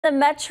The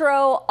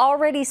Metro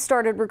already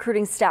started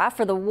recruiting staff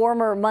for the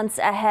warmer months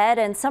ahead,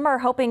 and some are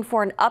hoping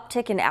for an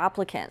uptick in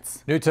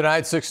applicants. New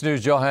tonight, 6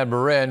 News' Johan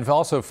Marin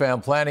also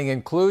found planning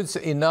includes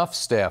enough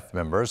staff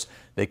members.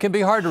 They can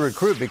be hard to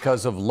recruit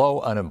because of low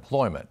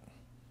unemployment.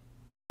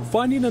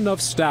 Finding enough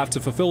staff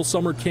to fulfill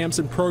summer camps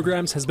and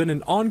programs has been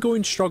an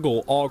ongoing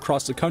struggle all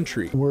across the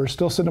country. We're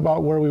still sitting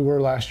about where we were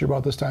last year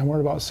about this time.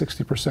 We're about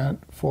 60%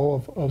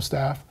 full of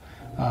staff.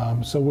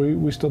 So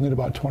we still need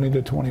about 20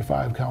 to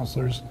 25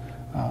 counselors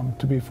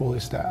to be fully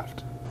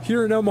staffed.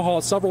 Here in Omaha,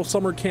 several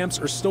summer camps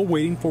are still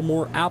waiting for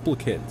more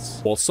applicants,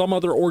 while some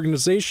other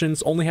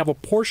organizations only have a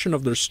portion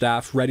of their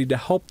staff ready to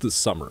help this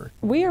summer.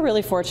 We are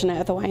really fortunate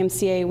at the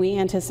YMCA. We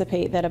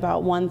anticipate that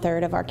about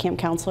 1/3 of our camp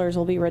counselors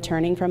will be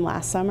returning from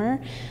last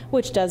summer,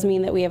 which does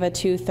mean that we have a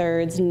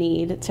 2/3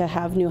 need to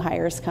have new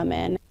hires come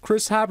in.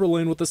 Chris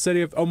Haberlin with the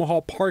City of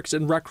Omaha Parks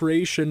and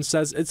Recreation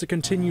says it's a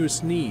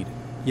continuous need.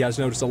 He has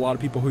noticed a lot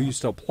of people who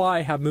used to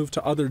apply have moved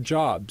to other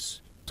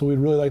jobs. So we'd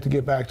really like to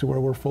get back to where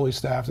we're fully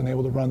staffed and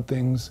able to run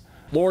things.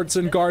 Lords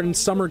and Gardens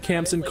summer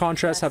camps, in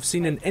contrast, have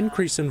seen an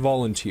increase in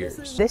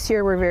volunteers. This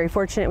year we're very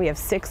fortunate. We have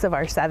 6 of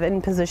our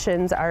 7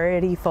 positions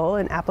already full,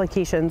 and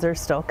applications are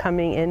still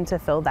coming in to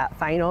fill that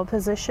final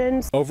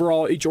position.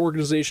 Overall, each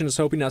organization is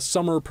hoping as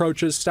summer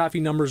approaches,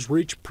 staffing numbers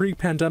reach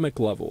pre-pandemic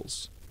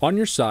levels. On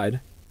your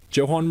side,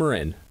 Johan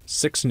Marin,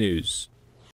 6 News.